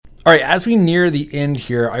All right, as we near the end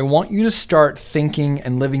here, I want you to start thinking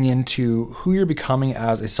and living into who you're becoming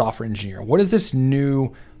as a software engineer. What does this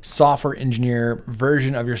new software engineer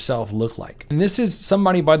version of yourself look like? And this is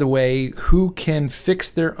somebody, by the way, who can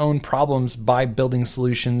fix their own problems by building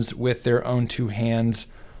solutions with their own two hands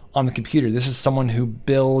on the computer. This is someone who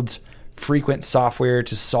builds frequent software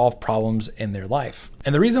to solve problems in their life.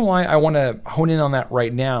 And the reason why I want to hone in on that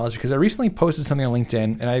right now is because I recently posted something on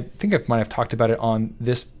LinkedIn, and I think I might have talked about it on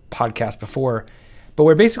this podcast before, but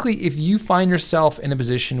where basically if you find yourself in a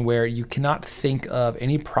position where you cannot think of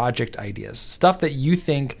any project ideas, stuff that you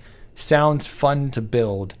think sounds fun to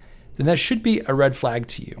build, then that should be a red flag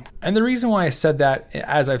to you. And the reason why I said that,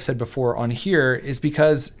 as I've said before on here, is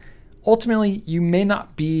because ultimately you may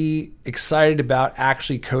not be excited about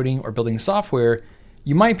actually coding or building software.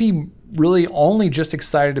 You might be really only just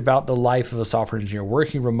excited about the life of a software engineer,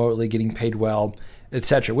 working remotely, getting paid well,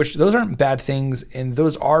 etc., which those aren't bad things, and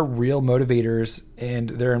those are real motivators, and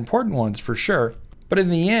they're important ones for sure. But in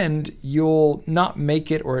the end, you'll not make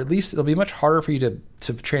it, or at least it'll be much harder for you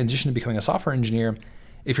to transition to becoming a software engineer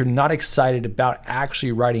if you're not excited about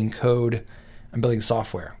actually writing code and building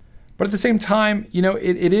software. But at the same time,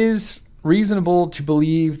 it is reasonable to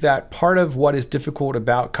believe that part of what is difficult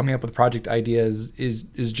about coming up with project ideas is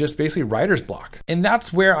just basically writer's block. And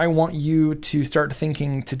that's where I want you to start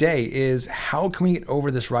thinking today is how can we get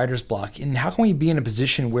over this writer's block, and how can we be in a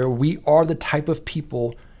position where we are the type of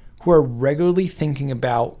people who are regularly thinking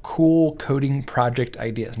about cool coding project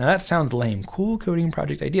ideas. Now that sounds lame, cool coding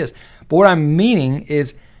project ideas. But what I'm meaning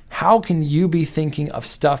is, how can you be thinking of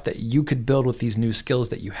stuff that you could build with these new skills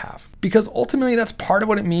that you have? Because ultimately, that's part of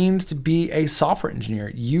what it means to be a software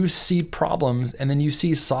engineer. You see problems and then you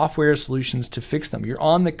see software solutions to fix them. You're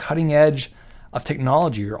on the cutting edge of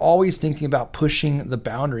technology. You're always thinking about pushing the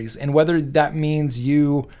boundaries. And whether that means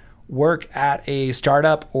you work at a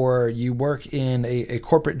startup or you work in a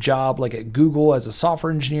corporate job like at Google as a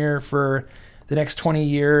software engineer for the next 20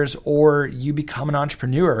 years, or you become an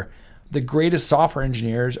entrepreneur, the greatest software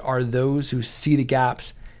engineers are those who see the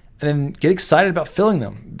gaps and then get excited about filling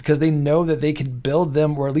them because they know that they can build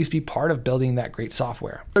them, or at least be part of building that great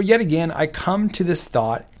software. So yet again, I come to this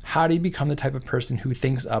thought, how do you become the type of person who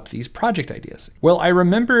thinks up these project ideas? Well, I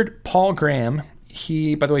remembered Paul Graham.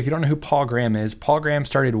 By the way, if you don't know who Paul Graham is, Paul Graham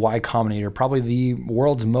started Y Combinator, probably the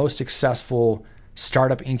world's most successful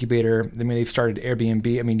startup incubator. I mean, they've started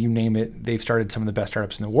Airbnb. I mean, you name it, they've started some of the best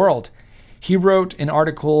startups in the world. He wrote an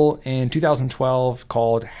article in 2012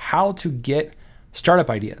 called How to Get Startup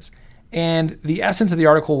Ideas. And the essence of the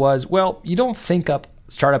article was, well, you don't think up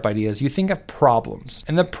startup ideas, you think of problems.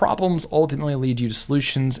 And the problems ultimately lead you to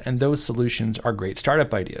solutions, and those solutions are great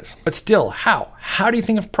startup ideas. But still, how? How do you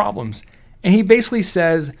think of problems? And he basically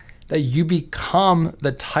says that you become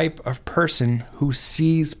the type of person who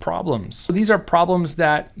sees problems. So these are problems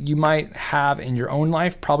that you might have in your own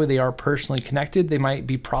life. Probably they are personally connected. They might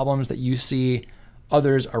be problems that you see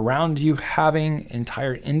others around you having,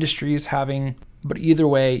 entire industries having. But either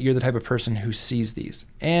way, you're the type of person who sees these.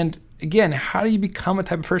 And again, how do you become a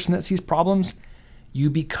type of person that sees problems? You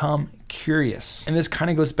become curious. And this kind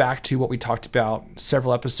of goes back to what we talked about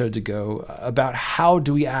several episodes ago about how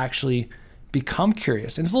do we actually become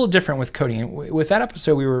curious. And it's a little different with coding. With that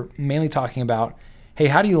episode, we were mainly talking about, hey,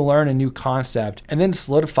 how do you learn a new concept and then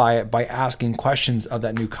solidify it by asking questions of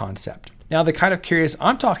that new concept? Now, the kind of curious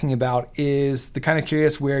I'm talking about is the kind of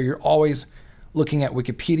curious where you're always looking at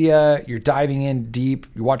Wikipedia, you're diving in deep,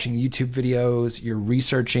 you're watching YouTube videos, you're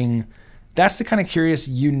researching. That's the kind of curious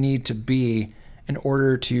you need to be in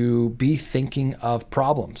order to be thinking of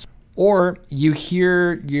problems. Or you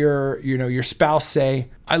hear your spouse say,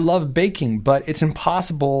 I love baking, but it's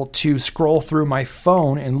impossible to scroll through my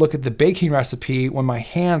phone and look at the baking recipe when my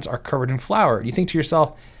hands are covered in flour. And you think to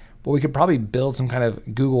yourself, well, we could probably build some kind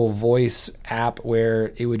of Google Voice app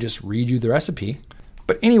where it would just read you the recipe.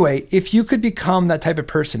 But anyway, if you could become that type of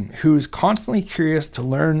person who's constantly curious to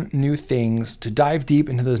learn new things, to dive deep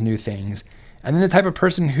into those new things, and then the type of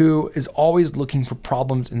person who is always looking for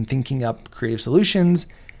problems and thinking up creative solutions,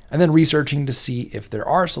 and then researching to see if there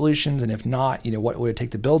are solutions, and if not, what would it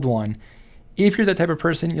take to build one? If you're that type of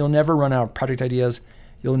person, you'll never run out of project ideas.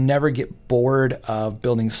 You'll never get bored of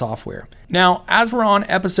building software. Now, as we're on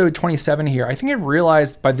episode 27 here, I think I've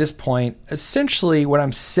realized by this point, essentially what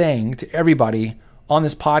I'm saying to everybody on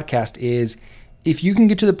this podcast is, if you can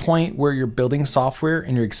get to the point where you're building software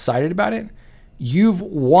and you're excited about it, you've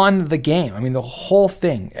won the game. I mean, the whole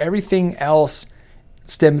thing, everything else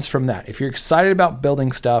stems from that. If you're excited about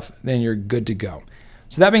building stuff, then you're good to go.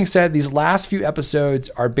 So that being said, these last few episodes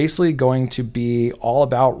are basically going to be all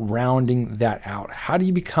about rounding that out. How do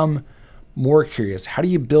you become more curious? How do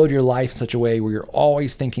you build your life in such a way where you're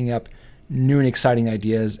always thinking up new and exciting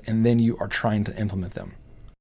ideas and then you are trying to implement them?